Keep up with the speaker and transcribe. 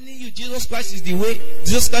you Jesus Christ is the way,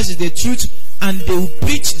 Jesus Christ is the truth, and they will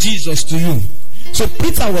preach Jesus to you. So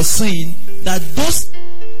Peter was saying that those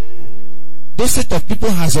set of people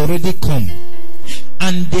has already come,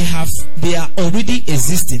 and they are already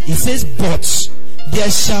existing. He says, but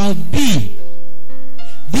there shall be.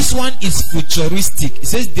 This one is futuristic. It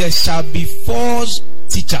says there shall be false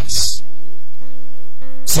teachers.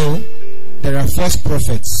 So there are false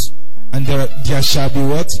prophets, and there shall be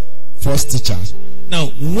what? False teachers. Now,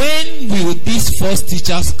 when will these false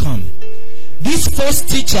teachers come? These false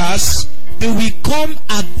teachers, they will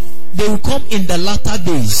come in the latter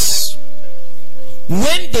days,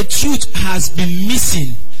 when the truth has been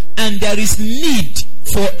missing and there is need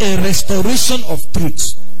for a restoration of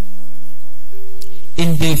truth.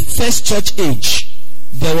 In the first church age,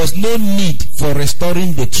 there was no need for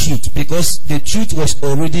restoring the truth because the truth was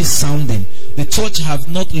already sounding. The church have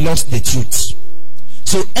not lost the truth.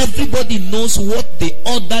 So everybody knows what the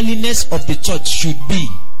orderliness of the church should be.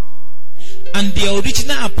 And the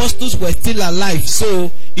original apostles were still alive,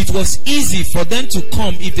 so it was easy for them to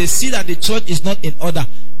come. If they see that the church is not in order,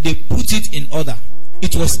 they put it in order.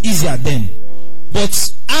 It was easier then.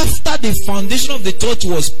 But after the foundation of the church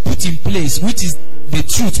was put in place, which is the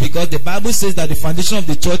truth, because the Bible says that the foundation of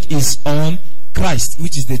the church is on Christ,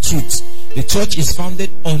 which is the truth. The church is founded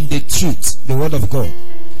on the truth, the word of God.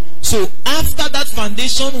 So after that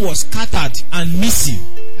foundation was scattered and missing,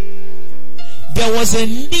 there was a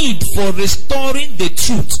need for restoring the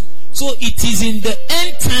truth. So it is in the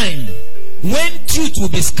end time, when truth will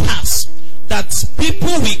be scarce, that people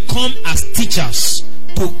will come as teachers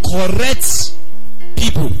to correct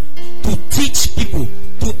people, to teach people,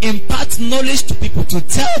 to impart knowledge to people, to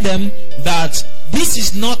tell them that this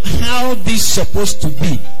is not how this is supposed to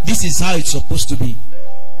be. This is how it's supposed to be.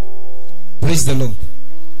 Praise the Lord.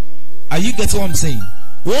 Are you getting what I'm saying?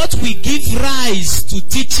 What we give rise to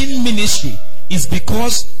teaching ministry is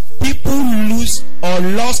because people lose or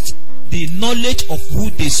lost the knowledge of who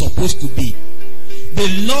they're supposed to be.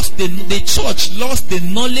 The church lost the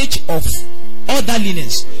knowledge of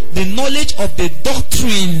orderliness, the knowledge of the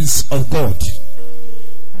doctrines of God.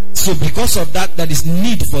 So because of that, there is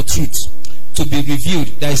need for truth to be revealed.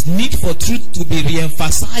 There is need for truth to be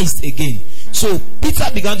re-emphasized again. So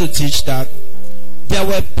Peter began to teach that there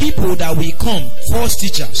were people that will come, false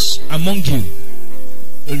teachers among you.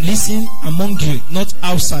 Listen, among you, not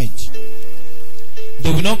outside.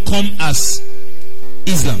 They will not come as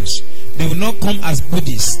Islams. They will not come as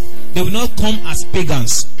Buddhists. They will not come as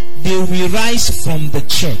pagans. They will rise from the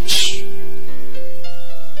church.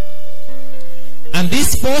 And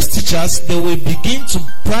these false teachers, they will begin to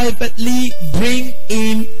privately bring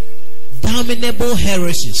in damnable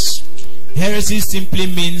heresies. Heresy simply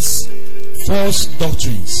means false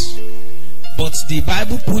doctrines. But the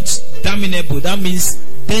Bible puts damnable, that means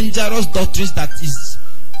dangerous doctrines that is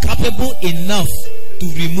capable enough to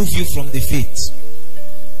remove you from the faith.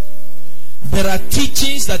 There are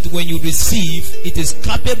teachings that when you receive, it is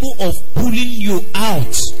capable of pulling you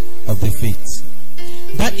out of the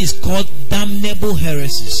faith. That is called damnable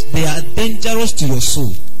heresies. They are dangerous to your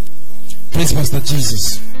soul. Praise Master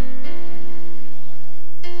Jesus.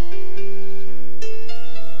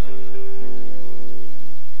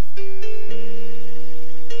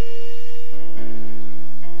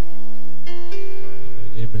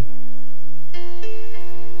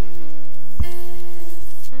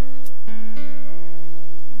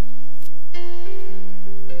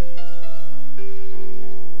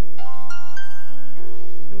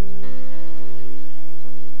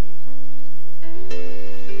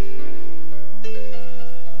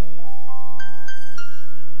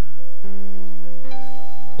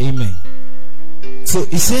 Amen. So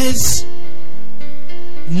it says,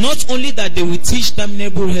 not only that they will teach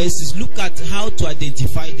damnable heresies, look at how to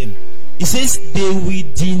identify them. It says they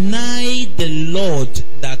will deny the Lord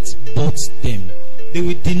that bought them. They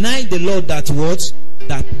will deny the Lord that what?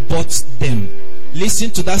 That bought them. Listen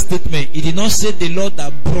to that statement. It did not say the Lord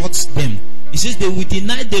that brought them. It says they will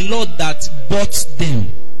deny the Lord that bought them.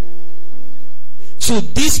 So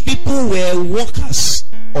these people were workers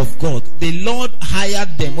of God. The Lord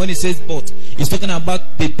hired them. When it says bought, it's talking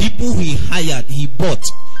about the people he hired, he bought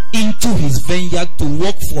into his vineyard to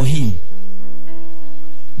work for him.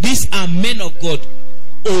 These are men of God,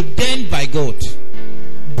 ordained by God,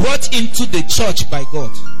 brought into the church by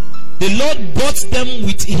God. The Lord bought them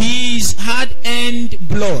with his hard-earned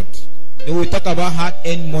blood. And we talk about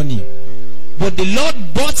hard-earned money. But the Lord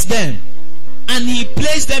bought them, and he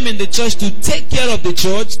placed them in the church to take care of the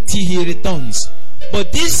church till he returns.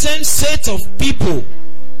 But this same set of people,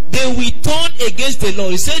 they will turn against the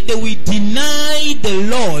Lord. He said they will deny the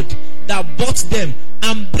Lord that bought them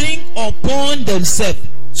and bring upon themselves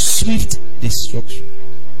swift destruction.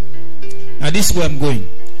 Now this is where I'm going.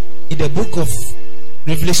 In the book of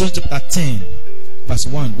Revelation chapter 10 verse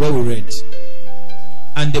 1, where we read,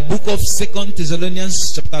 and the book of 1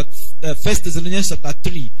 Thessalonians chapter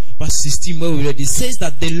 3 verse 16, where we read, it says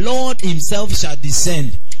that the Lord himself shall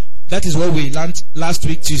descend. That is what we learned last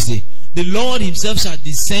week Tuesday. The Lord himself shall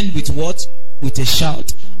descend with what? With a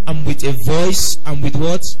shout, and with a voice, and with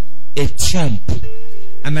what? A trump.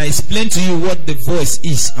 And I explained to you what the voice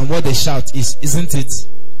is and what the shout is, isn't it?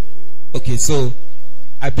 Okay, so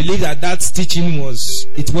I believe that teaching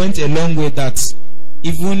went a long way, that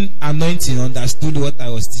even anointing understood what I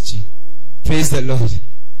was teaching. Praise the Lord.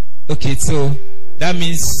 Okay, so that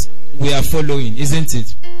means we are following, isn't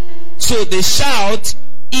it? So the shout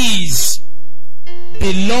is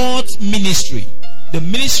the Lord's ministry, the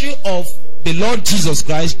ministry of the Lord Jesus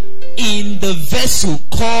Christ in the vessel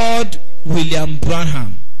called William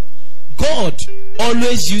Branham. God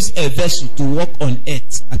always used a vessel to walk on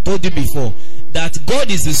earth. I told you before that God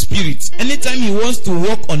is a spirit. Anytime he wants to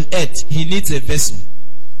walk on earth, he needs a vessel,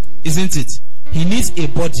 isn't it? He needs a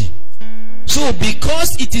body. So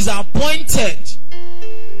because it is appointed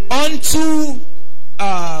unto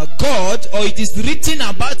God, or it is written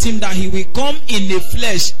about him that he will come in the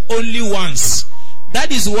flesh only once,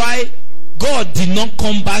 that is why God did not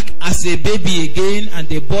come back as a baby again and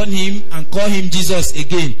they born him and call him Jesus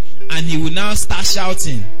again, and he will now start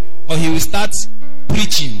shouting or he will start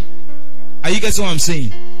preaching. Are you getting what I'm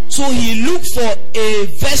saying? So he looked for a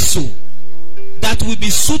vessel that will be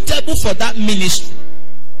suitable for that ministry.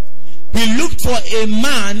 He looked for a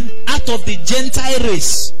man out of the Gentile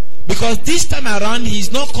race, because this time around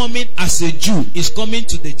he's not coming as a Jew, he's coming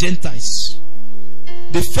to the Gentiles.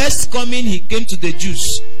 The first coming he came to the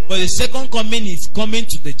Jews, but the second coming he's coming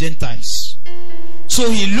to the Gentiles. So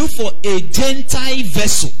he looked for a Gentile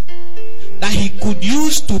vessel that he could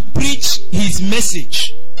use to preach his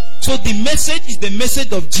message. So the message is the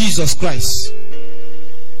message of Jesus Christ.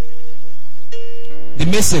 The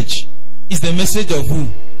message is the message of who?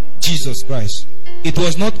 Jesus Christ. It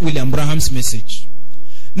was not William Branham's message.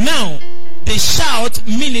 Now, the shout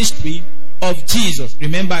ministry of Jesus.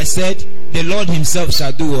 Remember I said the Lord himself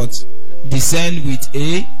shall do what? Descend with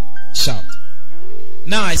a shout.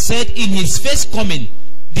 Now I said in his first coming,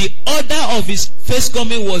 the order of his first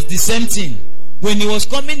coming was the same thing. When he was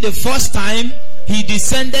coming the first time, he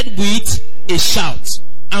descended with a shout.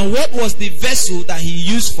 And what was the vessel that he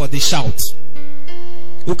used for the shout?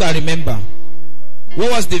 Who can remember?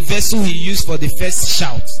 What was the vessel he used for the first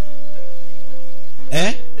shout?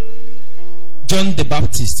 John the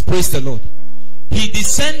Baptist. Praise the Lord. He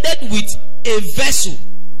descended with a vessel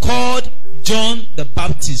called John the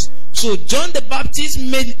Baptist. So John the Baptist's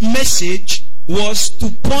message was to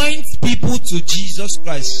point people to Jesus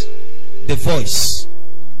Christ, the voice.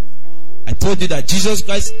 I told you that Jesus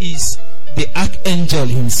Christ is the archangel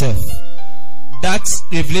himself. That's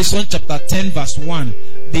Revelation chapter 10 verse 1.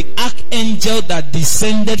 The archangel that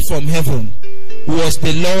descended from heaven was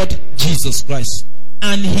the Lord Jesus Christ.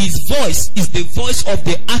 And his voice is the voice of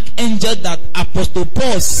the archangel that Apostle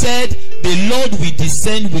Paul said the Lord will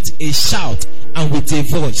descend with a shout and with a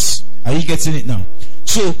voice. Are you getting it now?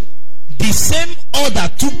 So the same order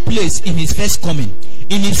took place in his first coming.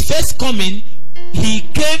 In his first coming, he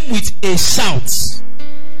came with a shout.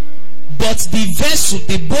 But the vessel,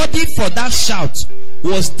 the body for that shout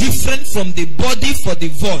was different from the body for the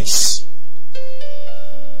voice.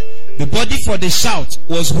 The body for the shout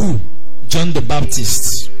was who? John the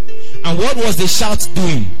Baptist. And what was the shout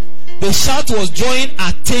doing? The shout was drawing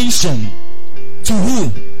attention to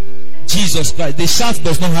who? Jesus Christ. The shout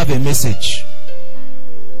does not have a message.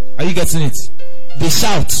 Are you getting it? The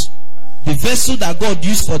shout, the vessel that God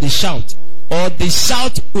used for the shout, or the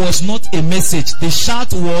shout was not a message. The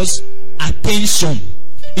shout was attention.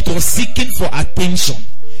 It was seeking for attention.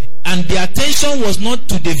 And the attention was not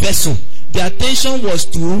to the vessel. The attention was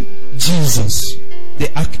to Jesus, the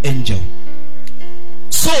archangel.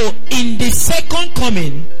 So in the second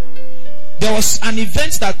coming, there was an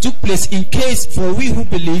event that took place. In case for we who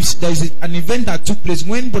believes, there is an event that took place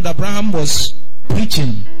when Brother Abraham was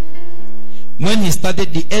preaching. When he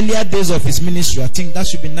started the earlier days of his ministry, I think that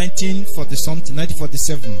should be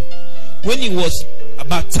 1947. When he was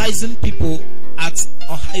baptizing people at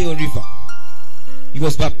Ohio River. He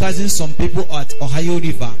was baptizing some people at Ohio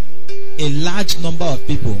River, a large number of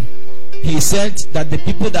people. He said that the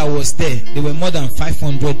people that was there were more than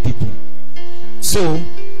 500 people. So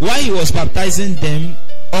while he was baptizing them,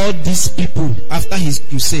 all these people, after his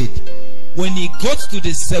crusade, when he got to the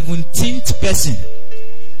 17th person,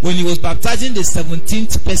 when he was baptizing the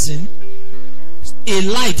 17th person, a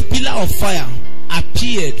light, pillar of fire,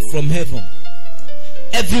 appeared from heaven.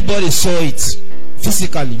 Everybody saw it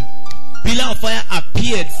physically. Pillar of fire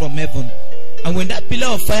appeared from heaven. And when that pillar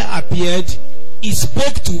of fire appeared, he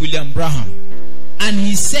spoke to William Branham. And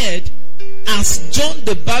he said, as John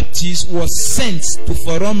the Baptist was sent to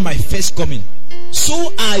forerun my first coming,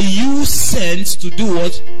 so are you sent to do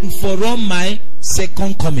what? To forerun my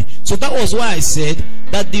second coming. So that was why I said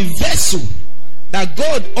that the vessel that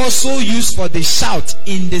God also used for the shout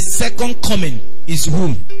in the second coming is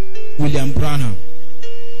who? William Branham.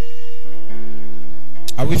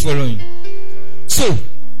 Are we following? So,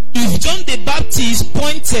 if John the Baptist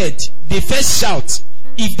pointed the first shout,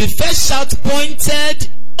 if the first shout pointed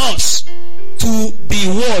us to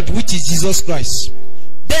the word, which is Jesus Christ,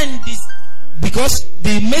 then this, because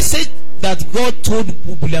the message that God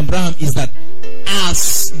told William Branham is that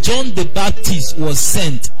as John the Baptist was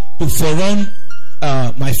sent to forerun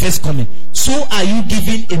my first coming, so are you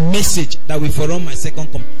giving a message that will forerun my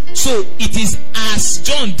second coming. So it is as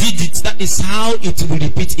John did it, that is how it will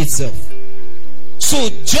repeat itself. So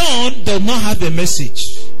John does not have a message.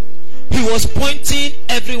 He was pointing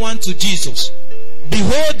everyone to Jesus.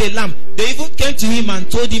 Behold the Lamb. They even came to him and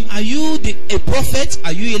told him, are you a prophet?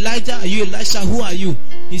 Are you Elijah? Are you Elisha? Who are you?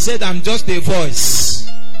 He said, I'm just a voice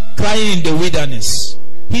crying in the wilderness.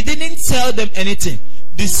 He didn't tell them anything.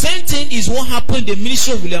 The same thing is what happened in the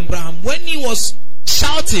ministry of William Branham. When he was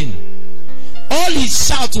shouting, all his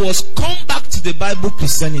shout was, come back to the Bible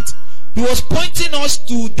Christianity. He was pointing us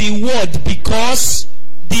to the word, because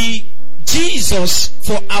the Jesus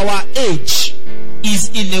for our age is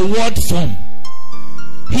in a word form.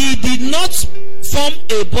 He did not form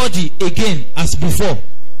a body again as before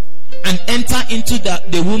and enter into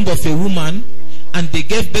the womb of a woman and they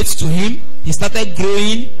gave birth to him. He started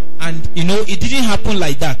growing, and it didn't happen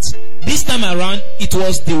like that. This time around, it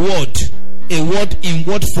was the word, a word in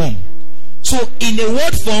word form. So in a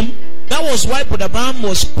word form, that was why Brother Branham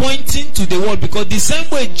was pointing to the word, because the same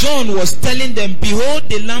way John was telling them, behold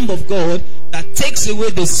the Lamb of God that takes away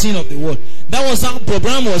the sin of the world. That was how Brother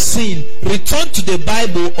Branham was saying, return to the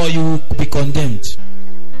Bible or you will be condemned.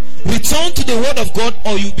 Return to the word of God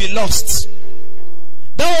or you'll be lost.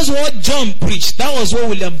 That was what John preached. That was what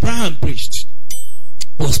William Branham preached.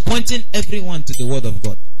 He was pointing everyone to the word of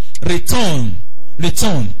God. Return.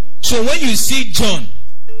 Return. So when you see John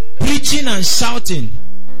preaching and shouting,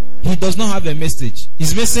 he does not have a message.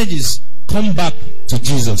 His message is, come back to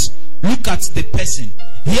Jesus. Look at the person.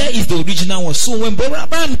 Here is the original one. So when Brother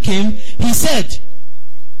Branham came, he said,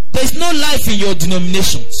 there's no life in your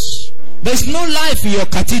denominations. There's no life in your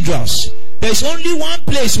cathedrals. There's only one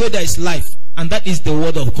place where there is life, and that is the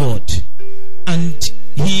word of God. And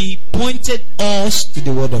he pointed us to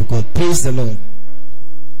the word of God. Praise the Lord.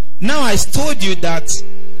 Now I told you that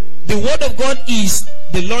the word of God is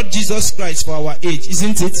the Lord Jesus Christ for our age,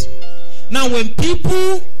 isn't it? Now when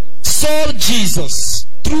people saw Jesus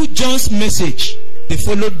through John's message, they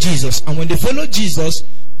followed Jesus. And when they followed Jesus,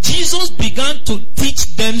 Jesus began to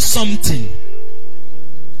teach them something.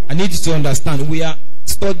 I need you to understand, we are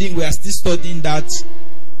still studying that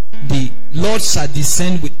the Lord shall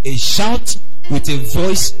descend with a shout, with a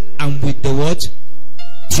voice, and with the word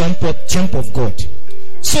trump of God.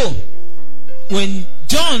 So when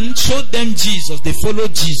John showed them Jesus, they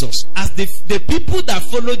followed Jesus. As the people that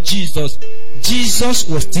followed Jesus, Jesus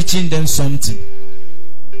was teaching them something.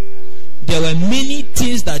 There were many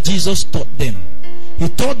things that Jesus taught them. He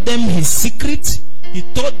taught them his secret. He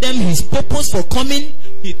taught them his purpose for coming.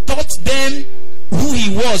 He taught them who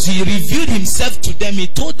he was. He revealed himself to them. He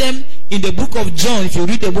told them in the book of John, if you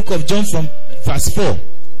read the book of John from verse 4,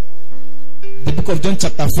 the book of John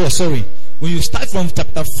chapter 4, when you start from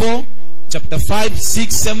chapter 4, chapter 5,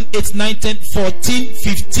 6, 7, 8, 9, 10, 14,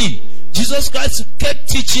 15, Jesus Christ kept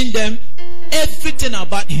teaching them everything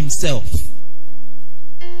about himself.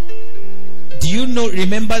 Do you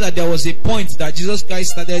remember that there was a point that Jesus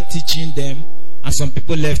Christ started teaching them and some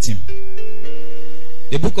people left him?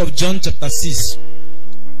 The book of John chapter 6.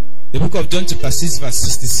 The book of John chapter 6 verse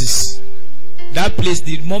 66. That place,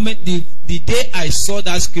 the day I saw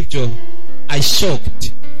that scripture, I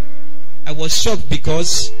was shocked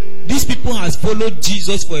because these people has followed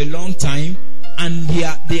Jesus for a long time and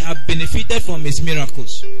they have benefited from his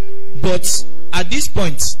miracles. But at this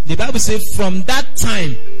point, the Bible says from that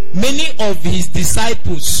time, many of his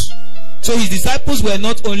disciples, so his disciples were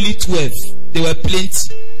not only 12, they were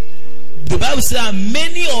plenty. The Bible says that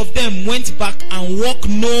many of them went back and walked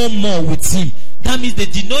no more with him. That means they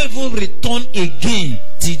did not even return again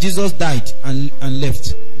till Jesus died and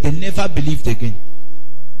left. They never believed again.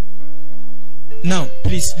 Now,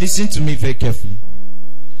 please listen to me very carefully.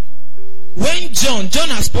 when John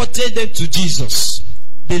has spotted them to Jesus,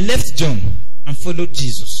 they left John and followed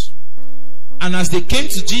Jesus. And as they came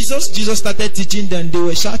to Jesus, Jesus started teaching them. They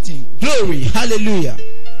were shouting, "Glory, hallelujah.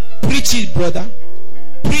 Preach it, brother.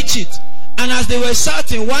 Preach it." And as they were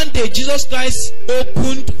shouting, one day Jesus Christ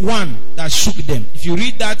opened one that shook them. If you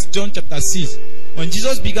read that, John chapter 6, when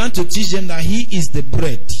Jesus began to teach them that he is the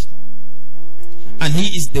bread and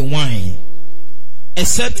he is the wine.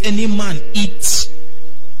 Except any man eat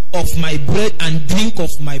of my bread and drink of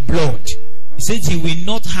my blood, he said he will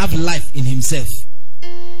not have life in himself.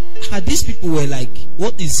 And these people were like,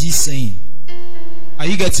 what is he saying? Are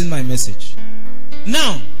you getting my message?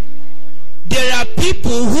 Now, there are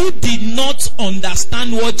people who did not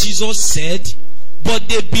understand what Jesus said, but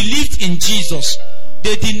they believed in Jesus.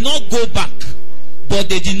 They did not go back, but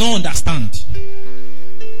they did not understand.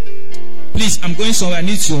 Please, I'm going somewhere. I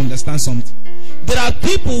need to understand something. There are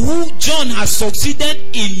people who John has succeeded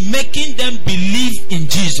in making them believe in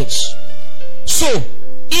Jesus. So,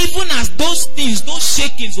 even as those things, those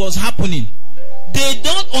shakings was happening, they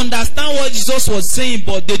don't understand what Jesus was saying,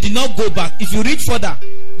 but they did not go back. If you read further,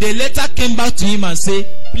 they later came back to him and say,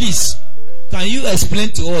 "Please, can you explain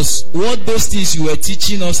to us what those things you were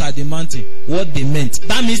teaching us at the mountain, what they meant?"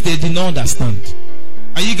 That means they did not understand.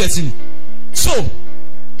 Are you getting it? So,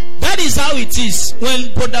 that is how it is.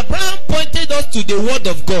 When Brother Brown pointed us to the word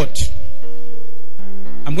of God,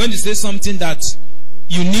 I'm going to say something that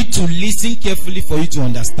you need to listen carefully for you to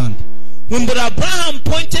understand. When Brother Abraham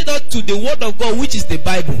pointed us to the word of God, which is the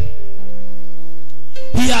Bible,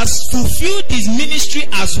 he has fulfilled his ministry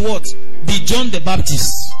as what? The John the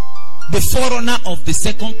Baptist, the forerunner of the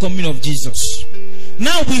second coming of Jesus.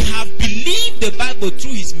 Now we have believed the Bible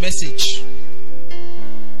through his message.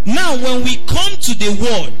 Now when we come to the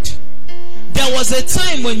word, there was a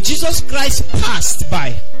time when Jesus Christ passed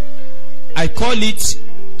by. I call it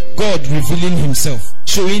God revealing himself,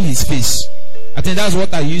 showing his face. I think that's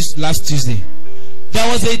what I used last Tuesday. There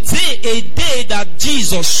was a day that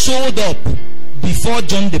Jesus showed up before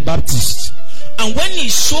John the Baptist. And when he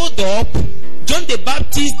showed up, John the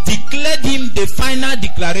Baptist declared him the final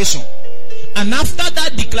declaration. And after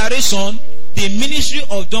that declaration, the ministry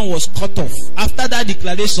of John was cut off. After that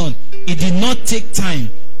declaration, it did not take time.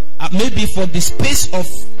 Maybe for the space of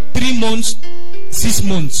 3 months, 6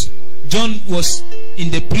 months, John was in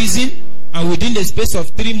the prison, and within the space of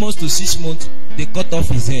 3 months to 6 months, they cut off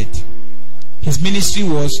his head. His ministry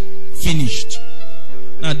was finished.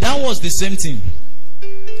 Now that was the same thing.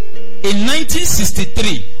 In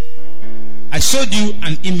 1963, I showed you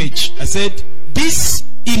an image. I said, this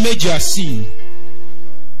image you are seeing,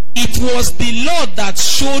 it was the Lord that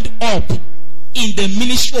showed up in the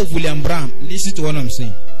ministry of William Branham. Listen to what I'm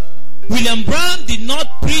saying. William Branham did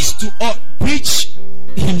not preach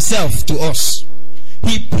himself to us.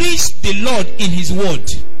 He preached the Lord in his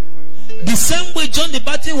word. The same way John the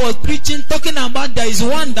Baptist was preaching, talking about there is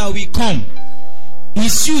one that will come.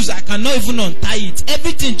 His shoes, I cannot even untie it.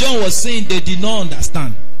 Everything John was saying, they did not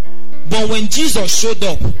understand. But when Jesus showed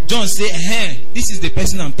up, John said, this is the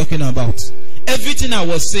person I'm talking about. Everything I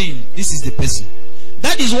was saying, this is the person.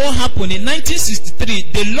 That is what happened in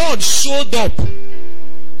 1963. The Lord showed up.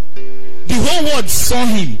 The whole world saw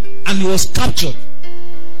him and he was captured.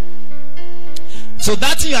 So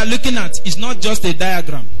that thing you are looking at is not just a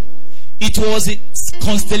diagram. It was a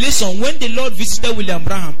constellation when the Lord visited William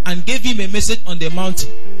Branham and gave him a message on the mountain.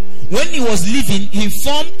 When he was leaving, he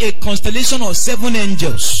formed a constellation of 7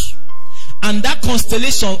 angels. And that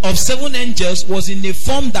constellation of 7 angels was in the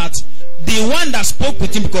form that the one that spoke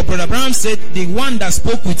with him, because Brother Branham said the one that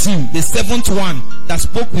spoke with him, the 7th one that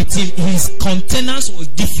spoke with him, his countenance was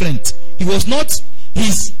different. He was not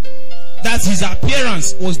his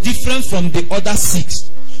appearance was different from the other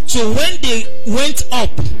 6. So when they went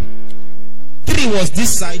up, 3 was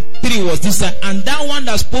this side, 3 was this side, and that one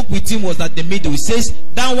that spoke with him was at the middle. It says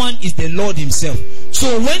that one is the Lord himself.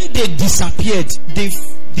 So when they disappeared,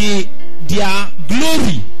 their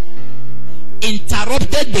glory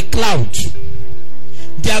interrupted the cloud.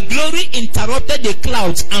 Their glory interrupted the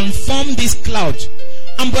clouds and formed this cloud.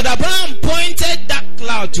 And Brother Abraham pointed that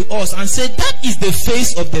cloud to us and said, that is the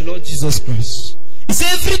face of the Lord Jesus Christ. He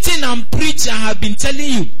said, everything I'm preaching, I have been telling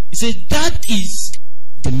you. He said, that is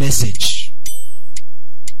the message.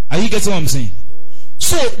 Are you getting what I'm saying?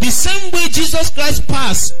 So, the same way Jesus Christ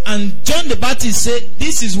passed and John the Baptist said,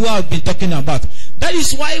 this is what I've been talking about. That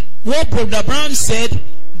is why what Brother Abraham said,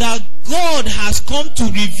 that God has come to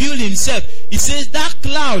reveal himself. He says that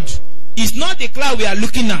cloud is not the cloud we are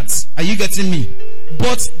looking at. Are you getting me?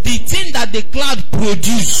 But the thing that the cloud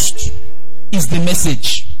produced is the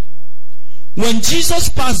message. When Jesus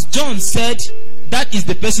passed, John said, That is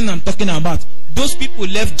the person I'm talking about. Those people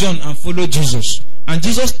left John and followed Jesus. And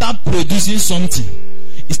Jesus started producing something.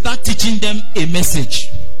 He started teaching them a message.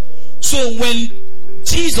 So when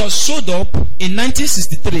Jesus showed up in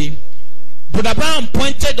 1963, Brother Brown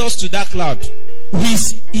pointed us to that cloud.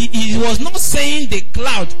 He was not saying the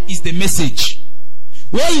cloud is the message.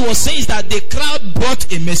 What he was saying is that the cloud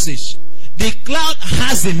brought a message. The cloud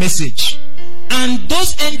has a message. And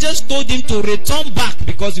those angels told him to return back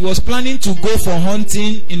because he was planning to go for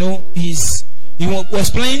hunting. He was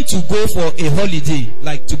planning to go for a holiday,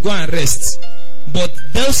 like to go and rest. But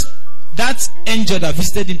that angel that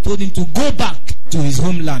visited him told him to go back to his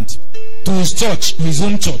homeland, to his church, his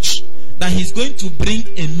home church, that he's going to bring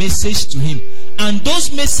a message to him. And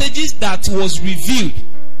those messages that was revealed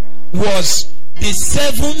was the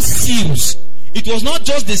 7 seals. It was not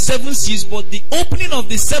just the 7 seals, but the opening of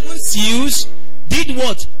the 7 seals did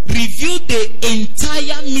what? Revealed the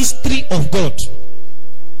entire mystery of God.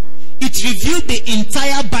 It revealed the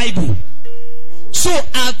entire Bible. So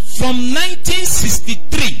from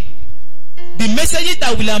 1963, the messages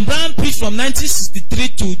that William Branham preached from 1963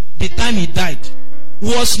 to the time he died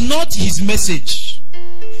was not his message.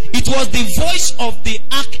 It was the voice of the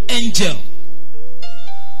archangel.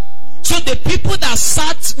 So the people that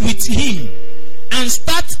sat with him and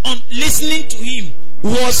start on listening to him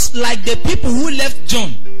was like the people who left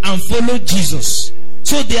John and followed Jesus.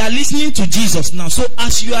 So they are listening to Jesus now. So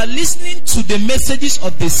as you are listening to the messages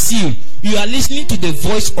of the seal, you are listening to the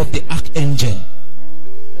voice of the archangel.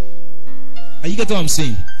 Are you getting what I'm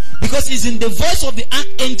saying? Because it's in the voice of the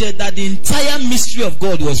archangel that the entire mystery of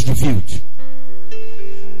God was revealed.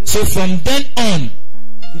 So from then on,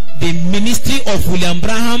 the ministry of William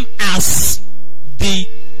Branham as the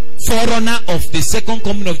forerunner of the second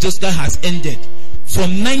coming of Jesus Christ has ended.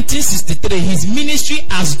 From 1963, his ministry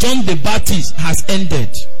as John the Baptist has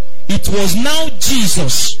ended. It was now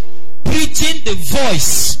Jesus preaching the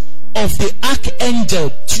voice of the archangel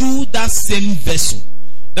through that same vessel.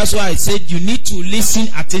 That's why I said you need to listen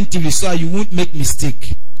attentively so you won't make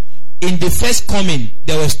mistake. In the first coming,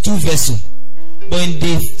 there was 2 vessels. But in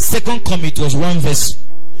the second coming, it was 1 vessel.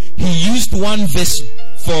 He used 1 vessel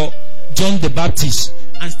for John the Baptist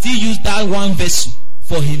and still used that 1 vessel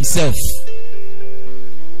for himself.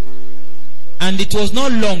 And it was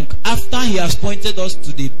not long after he has pointed us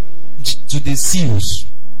to the seals.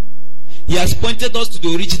 He has pointed us to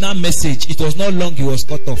the original message. It was not long he was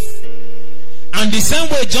cut off. And the same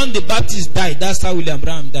way John the Baptist died, that's how William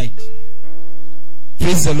Branham died.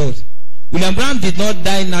 Praise the Lord. William Branham did not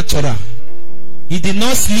die natural. He did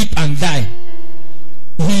not sleep and die.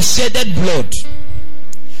 He shedded blood.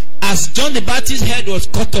 As John the Baptist's head was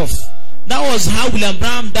cut off, that was how William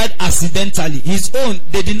Branham died accidentally. His own,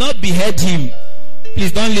 they did not behead him.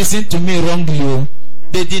 Please don't listen to me wrongly.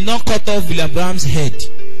 They did not cut off William Branham's head.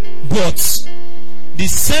 But the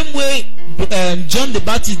same way John the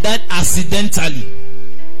Baptist died accidentally,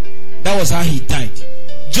 that was how he died.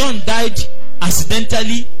 John died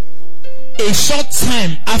accidentally a short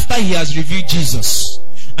time after he has revealed Jesus.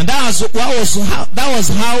 And that was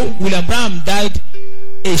how William Branham died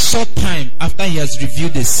a short time after he has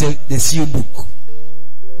revealed the seal book.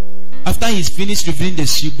 After he's finished revealing the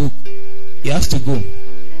seal book, he has to go.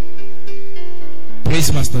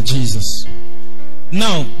 Praise Master Jesus.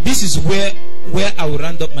 Now, this is where I will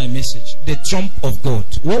round up my message. The trump of God.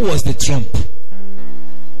 What was the trump?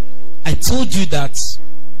 I told you that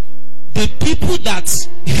the people that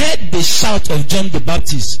heard the shout of John the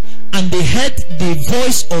Baptist and they heard the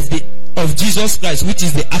voice of Jesus Christ, which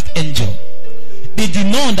is the archangel, they did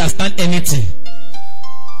not understand anything.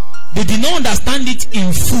 They did not understand it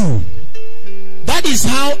in full. That is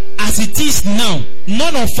how, as it is now,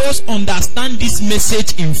 none of us understand this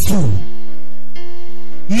message in full.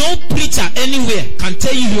 No preacher anywhere can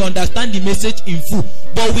tell you he understand the message in full.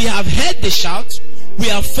 But we have heard the shout. We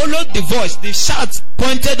have followed the voice. The shout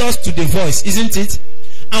pointed us to the voice, isn't it?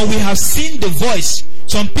 And we have seen the voice.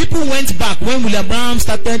 Some people went back when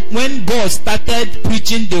when God started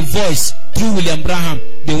preaching the voice through William Branham.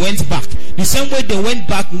 They went back. The same way they went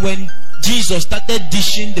back when Jesus started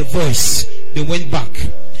dishing the voice. They went back.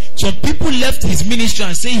 Some people left his ministry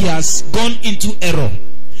and say he has gone into error.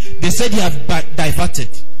 They said he has diverted.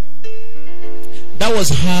 That was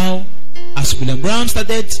how, as William Branham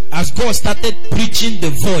as God started preaching the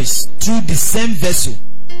voice through the same vessel,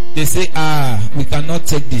 they say, we cannot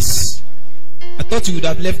take this. I thought you would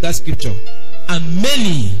have left that scripture. And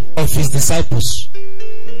many of his disciples,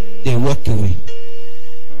 they walk away.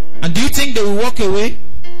 And do you think they will walk away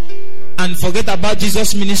and forget about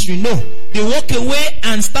Jesus' ministry? No. They walk away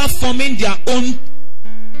and start forming their own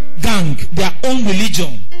gang, their own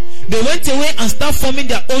religion. They went away and started forming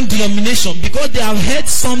their own denomination because they have heard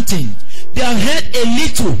something. They have heard a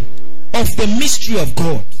little of the mystery of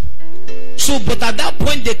God. So, but at that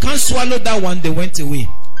point, they can't swallow that one. They went away.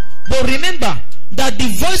 But remember that the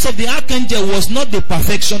voice of the archangel was not the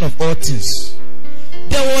perfection of all things.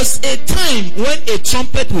 There was a time when a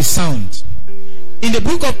trumpet will sound. In the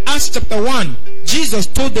book of Acts chapter 1, Jesus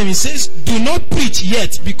told them, he says, do not preach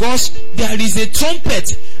yet, because there is a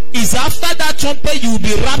trumpet. Is after that trumpet you will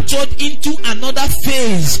be raptured into another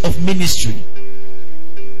phase of ministry.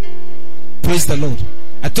 Praise the Lord.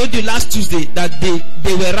 I told you last Tuesday that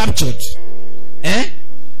they were raptured.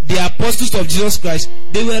 The apostles of Jesus Christ,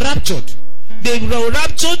 they were raptured. They were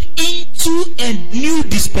raptured into a new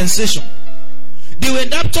dispensation. They were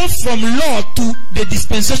raptured from law to the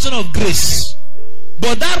dispensation of grace.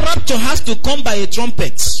 But that rapture has to come by a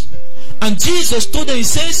trumpet. And Jesus told them, he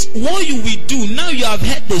says, what you will do, now you have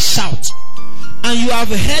heard the shout, and you have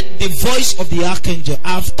heard the voice of the archangel.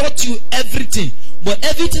 I have taught you everything, but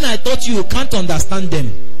everything I taught you, you can't understand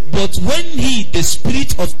them. But when he, the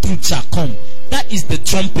Spirit of truth, shall come, that is the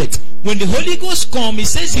trumpet. When the Holy Ghost comes, he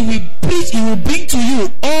says he will preach, he will bring to you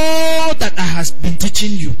all that I has been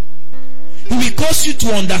teaching you. He will cause you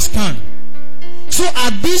to understand. So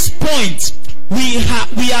at this point,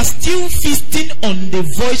 we are still feasting on the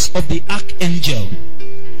voice of the archangel.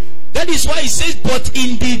 That is why he says, but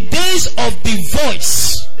in the days of the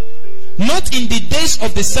voice, not in the days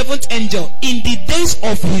of the seventh angel, in the days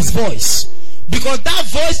of his voice. Because that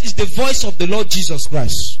voice is the voice of the Lord Jesus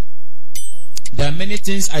Christ. There are many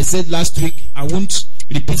things I said last week. I won't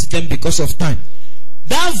repeat them because of time.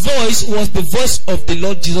 That voice was the voice of the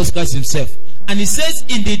Lord Jesus Christ himself. And he says,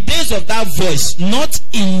 in the days of that voice, not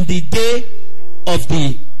in the day of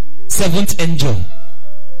the seventh angel.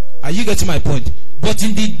 Are you getting my point? But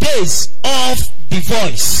in the days of the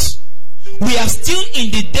voice. We are still in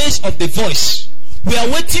the days of the voice. We are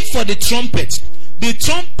waiting for the trumpet. The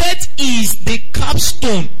trumpet is the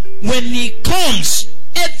capstone. When he comes,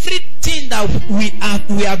 everything that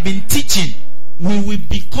we have been teaching, we will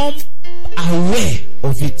become aware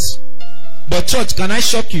of it. But church, can I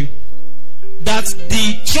shock you? That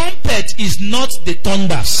the trumpet is not the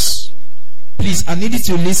thunders. Please, I need you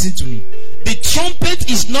to listen to me. The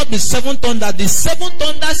trumpet is not the seven thunder. The seven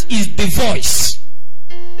thunders is the voice.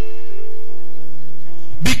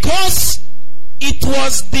 Because it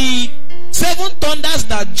was the seven thunders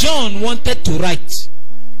that John wanted to write.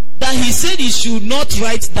 That he said he should not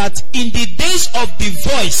write that in the days of the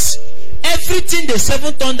voice, everything the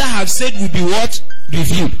seven thunder have said will be what?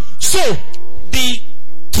 Revealed. So, the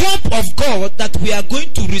trump of God that we are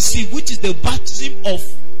going to receive, which is the baptism of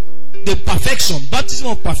the perfection, baptism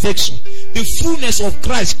of perfection, the fullness of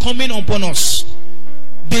Christ coming upon us.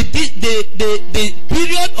 The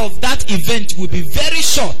period of that event will be very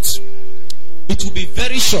short. It will be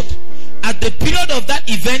very short. At the period of that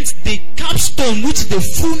event, the capstone, which is the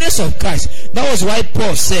fullness of Christ. That was why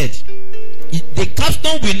Paul said, the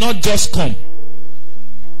capstone will not just come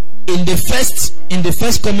in the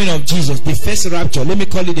first coming of Jesus, the first rapture. Let me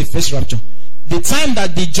call it the first rapture. The time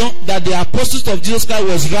that the apostles of Jesus Christ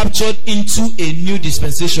was raptured into a new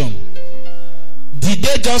dispensation. Did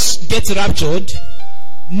they just get raptured?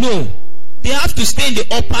 No. They have to stay in the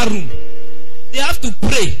upper room. They have to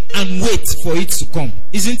pray and wait for it to come.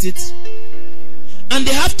 Isn't it? And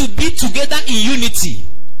they have to be together in unity.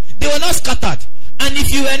 They were not scattered. And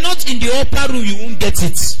if you were not in the upper room, you won't get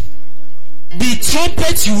it. The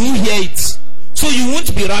trumpet, you won't hear it. So you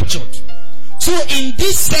won't be raptured. So in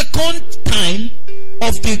this second time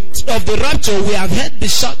of the rapture, we have heard the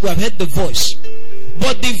shout, we have heard the voice.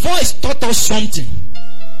 But the voice taught us something.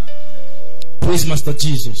 Praise Master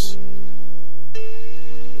Jesus.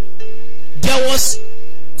 There was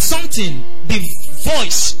something the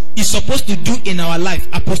voice is supposed to do in our life.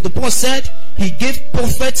 Apostle Paul said he gave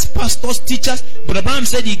prophets, pastors, teachers. But Abraham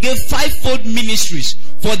said he gave fivefold ministries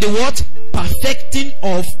for the what? Perfecting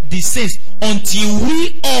of the saints until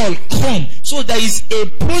we all come. So there is a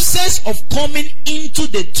process of coming into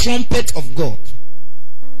the trumpet of God.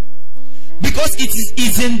 Because it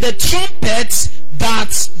is in the trumpet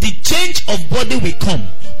that the change of body will come.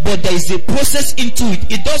 But there is a process into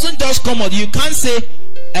it. It doesn't just come out. You can't say,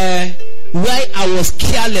 why I was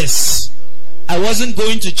careless. I wasn't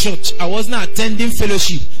going to church. I wasn't attending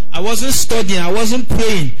fellowship. I wasn't studying. I wasn't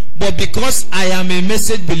praying. But because I am a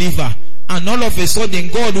message believer, and all of a sudden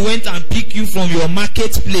God went and picked you from your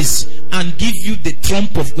marketplace and give you the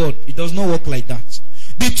trump of God. It does not work like that.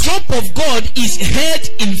 The trump of God is heard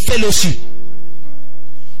in fellowship.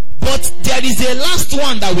 But there is a last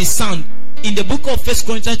one that we sound. In the book of 1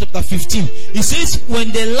 Corinthians chapter 15, it says,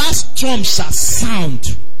 when the last trump shall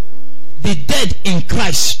sound, the dead in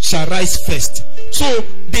Christ shall rise first. So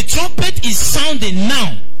the trumpet is sounding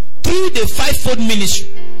now through the fivefold ministry.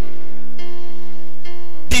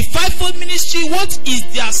 The fivefold ministry, what is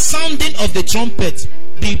their sounding of the trumpet?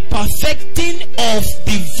 The perfecting of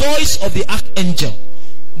the voice of the archangel.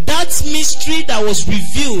 That mystery that was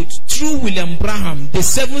revealed through William Branham, the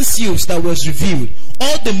 7 seals that was revealed,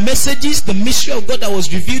 all the messages, the mystery of God that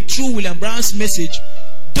was revealed through William Branham's message,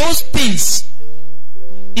 those things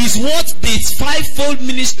is what the fivefold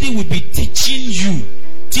ministry will be teaching you.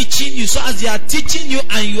 So as they are teaching you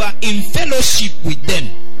and you are in fellowship with them,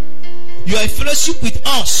 you are in fellowship with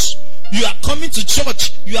us, you are coming to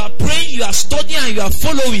church, you are praying, you are studying, and you are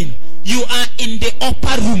following, you are in the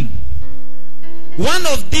upper room. One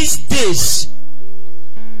of these days,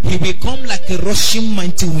 he will come like a rushing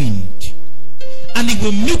mighty wind, and he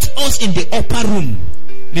will meet us in the upper room.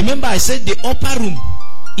 Remember, I said the upper room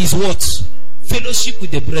is what? Fellowship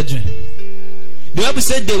with the brethren. The Bible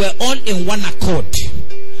said they were all in one accord,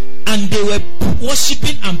 and they were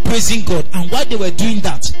worshiping and praising God. And while they were doing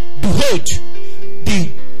that, behold,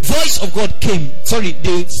 the voice of God came.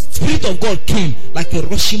 The Spirit of God came like a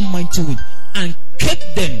rushing mighty wind and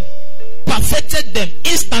kept them, perfected them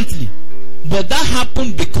instantly. But that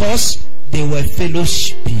happened because they were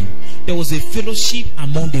fellowshipping. There was a fellowship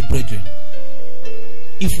among the brethren.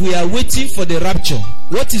 If we are waiting for the rapture,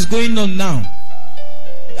 what is going on now?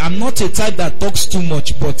 I'm not a type that talks too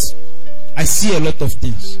much, but I see a lot of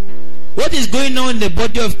things. What is going on in the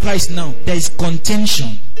body of Christ now? There is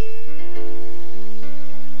contention.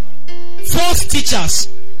 False teachers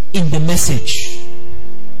in the message.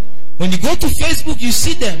 When you go to Facebook, you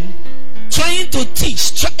see them trying to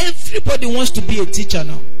teach. Everybody wants to be a teacher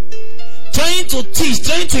now. Trying to teach,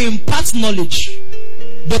 trying to impart knowledge.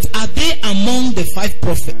 But are they among the 5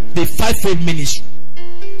 prophets, the fivefold ministry?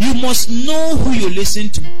 You must know who you listen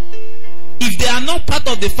to. If they are not part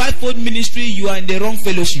of the fivefold ministry, you are in the wrong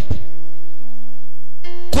fellowship.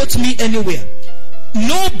 Quote me anywhere.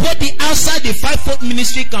 Nobody outside the fivefold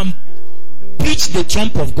ministry can preach the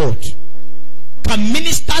trump of God, can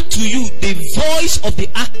minister to you the voice of the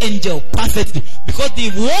archangel perfectly, because the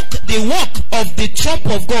work of the trump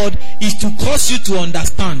of God is to cause you to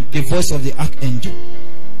understand the voice of the archangel.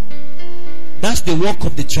 That's the work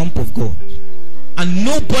of the trump of God, and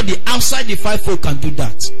nobody outside the fivefold can do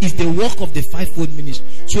that. It's the work of the fivefold ministry.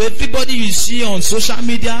 So everybody you see on social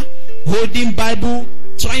media holding Bible,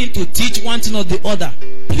 trying to teach one thing or the other,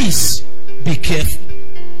 please be careful.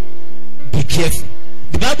 Be careful.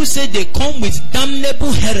 The Bible said they come with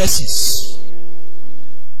damnable heresies.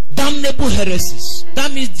 Damnable heresies.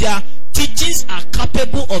 That means their teachings are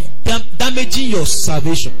capable of damaging your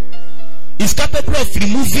salvation. It's capable of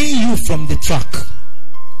removing you from the track.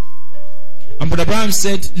 And Brother Branham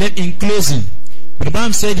said, in closing, Brother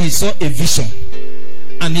Branham said he saw a vision,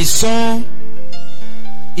 and he saw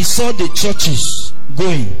the churches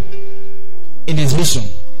going in his vision,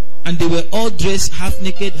 and they were all dressed half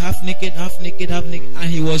naked,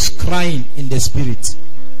 and he was crying in the spirit.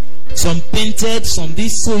 Some painted, some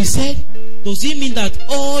this. So he said, does it mean that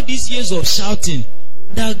all these years of shouting,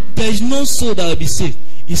 that there is no soul that will be saved?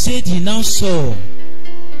 He said he now saw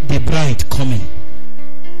the bride coming,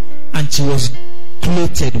 and she was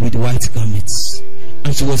clothed with white garments,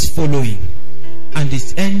 and she was following, and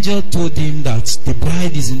the angel told him that the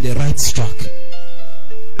bride is in the right track.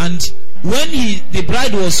 And when the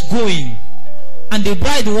bride was going, and the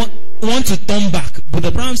bride want to turn back, but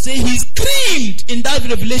Abraham said he screamed in that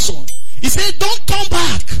revelation. He said, don't turn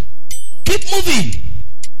back, keep moving.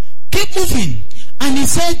 And he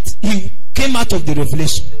said, he came out of the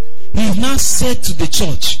revelation. He now said to the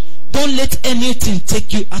church, don't let anything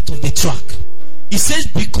take you out of the track. He says,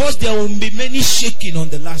 because there will be many shaking on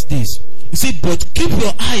the last days. He said, but keep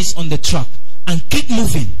your eyes on the track and keep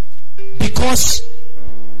moving, because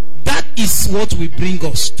that is what will bring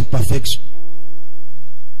us to perfection.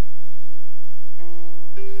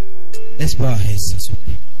 Let's bow our heads as we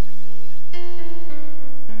pray.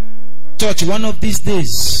 Church, one of these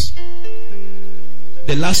days,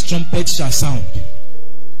 the last trumpet shall sound.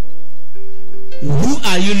 Who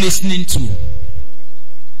are you listening to?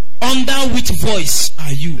 Under which voice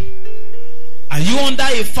are you? Are you under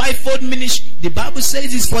a fivefold ministry? The Bible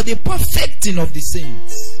says it's for the perfecting of the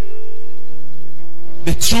saints.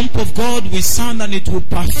 The trump of God will sound, and it will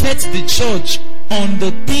perfect the church on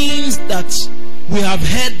the things that we have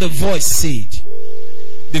heard the voice said.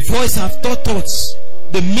 The voice have taught us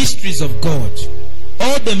the mysteries of God.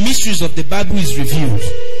 All the mysteries of the Bible is revealed.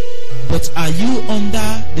 But are you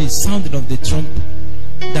under the sounding of the trump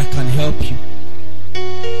that can help you?